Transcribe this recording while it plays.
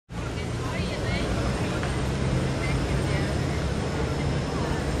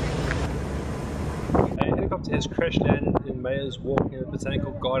helicopter has crash landed in Mayer's Walk near the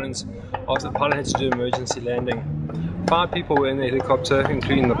Botanical Gardens after the pilot had to do emergency landing. 5 people were in the helicopter,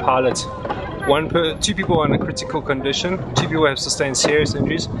 including the pilot. 2 people are in a critical condition, 2 people have sustained serious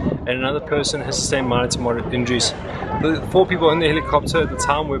injuries, and another person has sustained minor to moderate injuries. The 4 people in the helicopter at the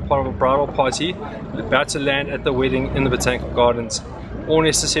time were part of a bridal party about to land at the wedding in the Botanical Gardens. All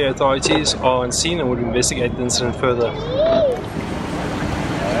necessary authorities are on scene and would investigate the incident further.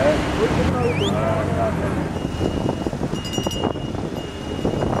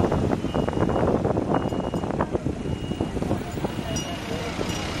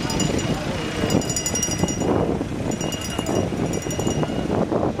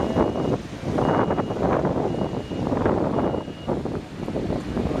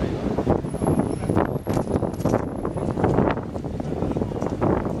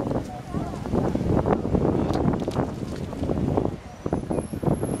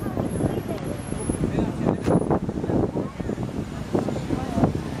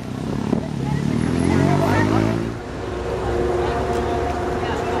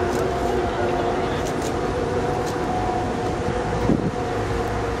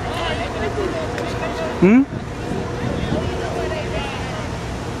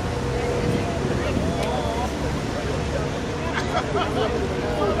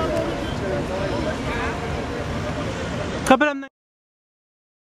 Kapalam na.